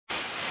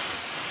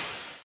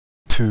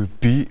To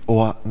be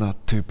or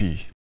not to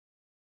be?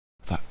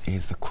 That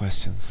is the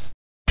questions.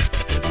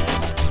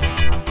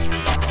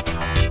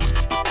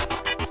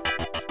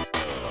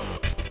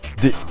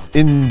 The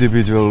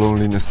individual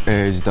loneliness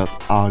age that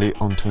early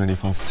on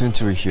 21st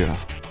century here.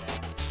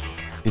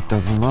 It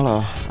doesn't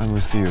matter, I'm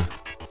with you.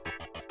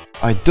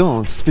 I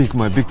don't speak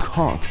my big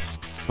heart,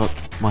 but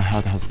my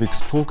heart has been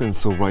spoken,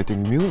 so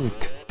writing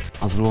music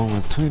as long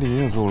as 20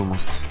 years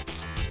almost.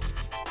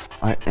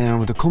 I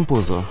am the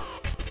composer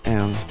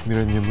and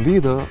millennium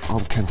leader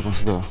of Kento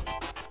Masuda,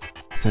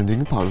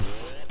 sending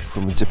pulse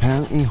from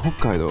Japan in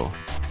Hokkaido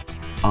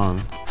on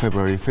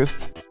February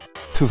 5th,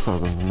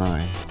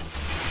 2009.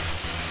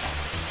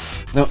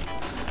 Now,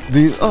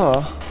 these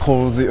are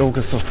called the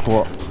orchestra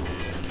score,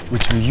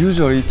 which we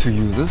usually to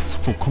use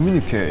for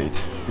communicate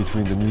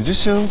between the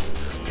musicians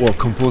or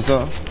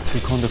composer to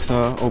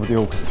conductor of the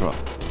orchestra.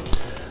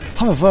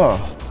 However,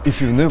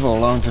 if you never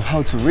learn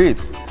how to read,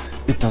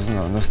 it doesn't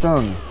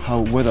understand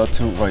how whether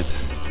to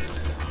write.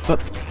 But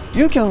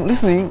you can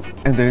listening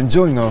and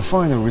enjoying our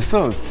final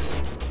results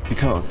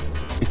because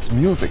it's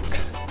music.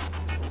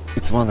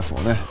 It's wonderful,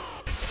 né?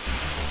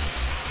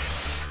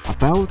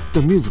 About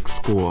the music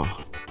score,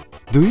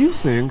 do you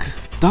think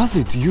does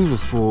it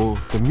uses for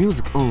the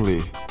music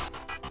only?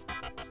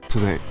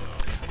 Today,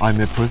 I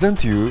may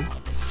present you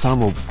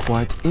some of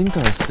quite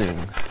interesting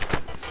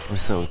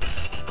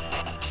results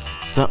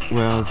that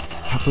was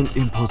happened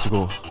in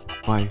Portugal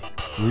by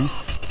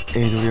Luis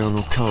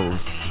Adriano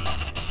Carlos.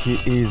 He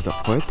is a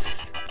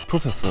poet,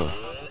 professor,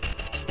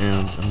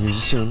 and a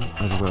musician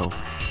as well.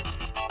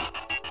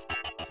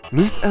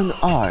 Luis and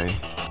I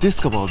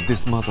discovered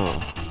this matter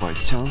by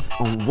chance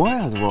on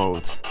Wired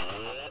World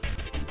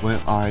when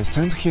I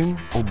sent him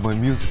of my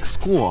music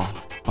score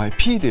by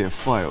PDF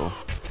file,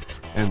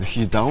 and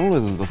he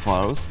downloaded the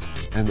files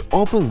and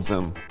opened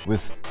them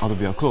with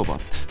Adobe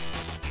Acrobat.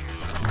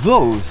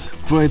 Those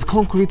great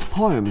concrete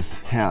poems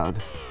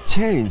had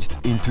changed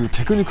into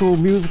technical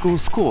musical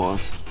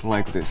scores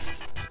like this.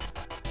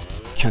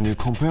 Can you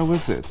compare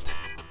with it?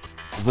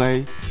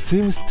 They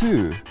seems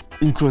too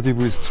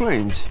incredibly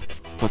strange,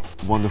 but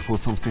wonderful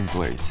something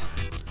great.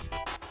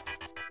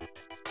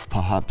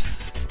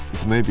 Perhaps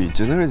it may be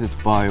generated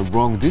by a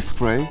wrong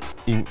display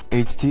in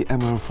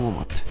HTML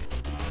format.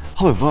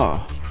 However,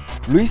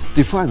 Luis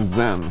defined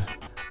them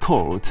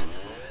called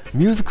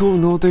musical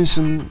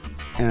notation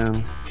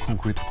and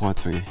concrete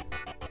poetry.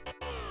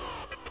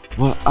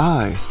 While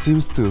I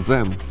seems to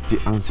them the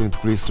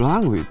ancient Greece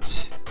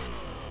language.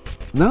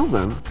 Now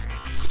then,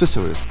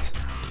 specialist,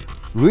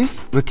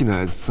 Luis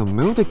recognized some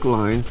melodic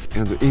lines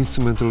and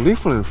instrumental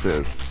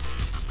references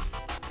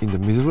in the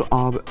middle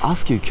of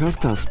ASCII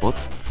character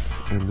spots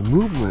and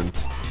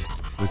movement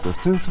with a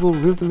sensible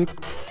rhythmic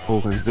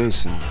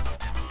organization,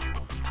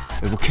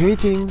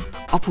 evocating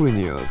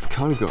Apollonius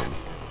Calligram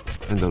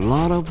and a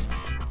lot of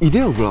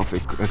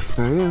ideographic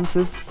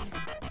experiences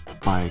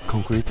by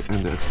concrete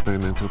and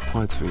experimental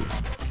poetry.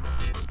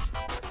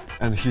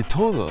 And he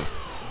told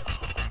us,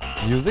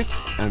 music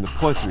and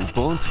poetry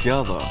born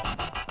together,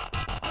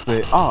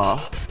 they are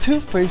two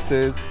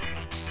faces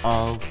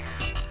of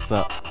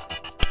the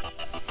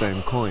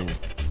same coin.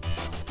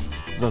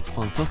 That's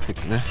fantastic,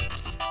 ne?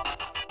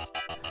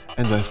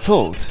 And I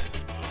thought,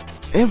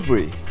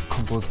 every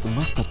composed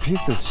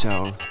masterpieces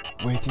shall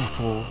waiting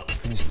for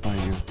finished by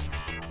you.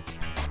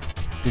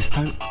 This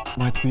time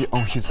might be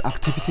on his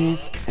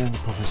activities and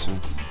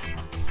professions.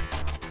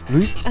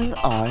 Luis and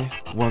I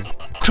was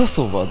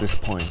crossover this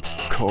point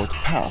called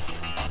path,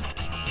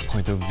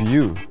 point of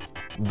view.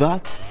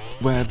 That's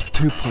Web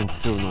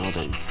 2.0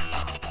 nowadays.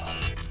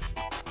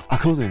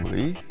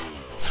 Accordingly,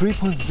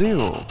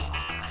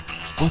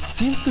 3.0, what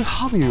seems to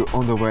have you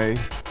on the way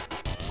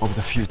of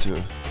the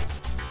future.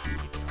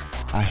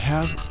 I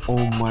have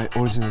all my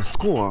original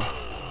score,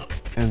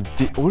 and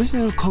the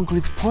original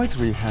concrete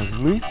poetry has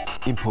Luis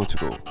in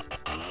Portugal.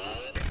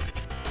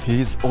 He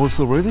is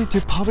also ready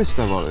to publish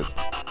about it.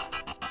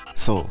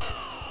 So,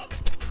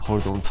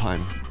 hold on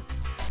time.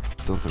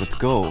 Don't let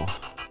go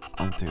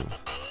until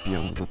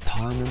beyond the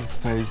time and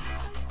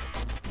space.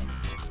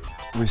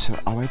 We shall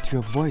await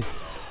your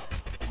voice.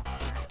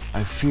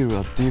 I feel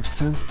a deep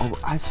sense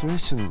of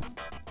isolation,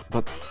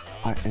 but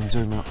I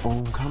enjoy my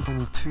own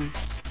company too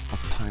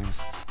at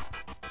times.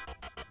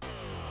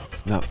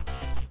 Now,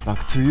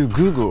 back to you,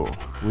 Google.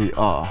 We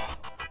are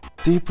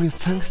deeply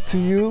thanks to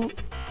you,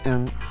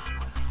 and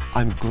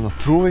I'm gonna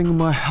throwing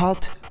my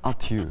heart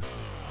at you.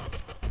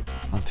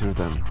 Until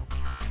then,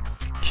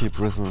 keep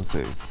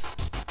resonances.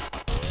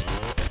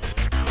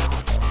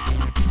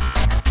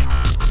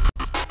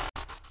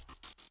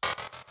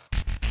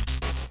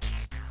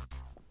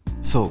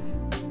 So,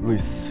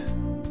 Luis,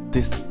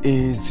 this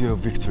is your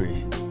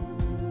victory.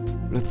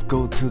 Let's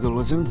go to the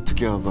legend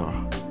together.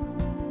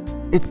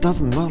 It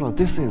doesn't matter,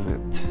 this is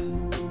it.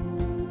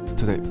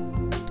 Today,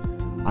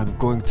 I'm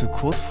going to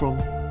quote from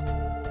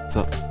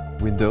The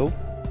Window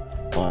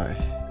by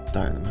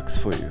Dynamics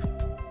for you.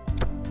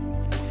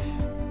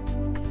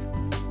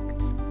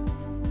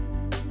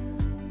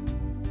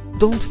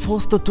 Don't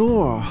force the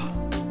door.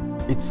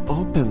 It's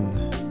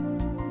open.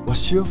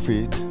 Wash your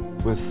feet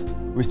with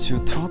which you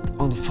trod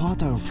on the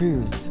fertile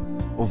fields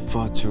of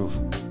virtue.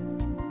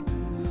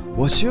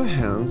 Wash your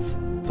hands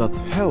that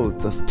held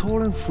the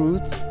stolen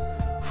fruits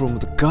from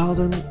the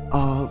garden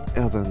of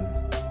Eden.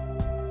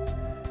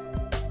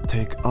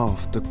 Take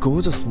off the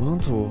gorgeous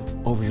mantle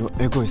of your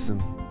egoism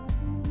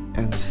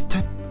and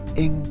step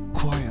in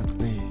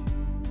quietly.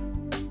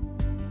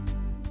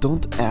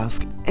 Don't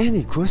ask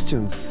any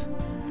questions.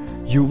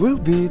 You will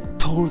be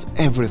told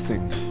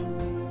everything.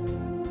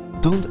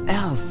 Don't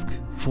ask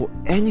for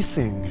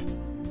anything.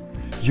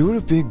 You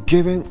will be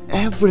given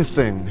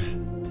everything.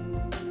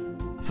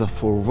 The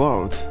whole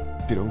world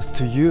belongs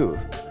to you.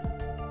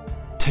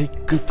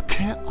 Take good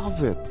care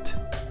of it.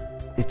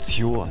 It's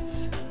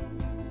yours.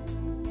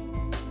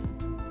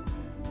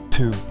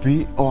 To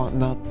be or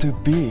not to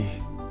be,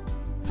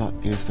 that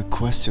is the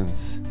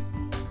questions.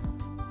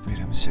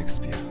 William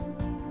Shakespeare.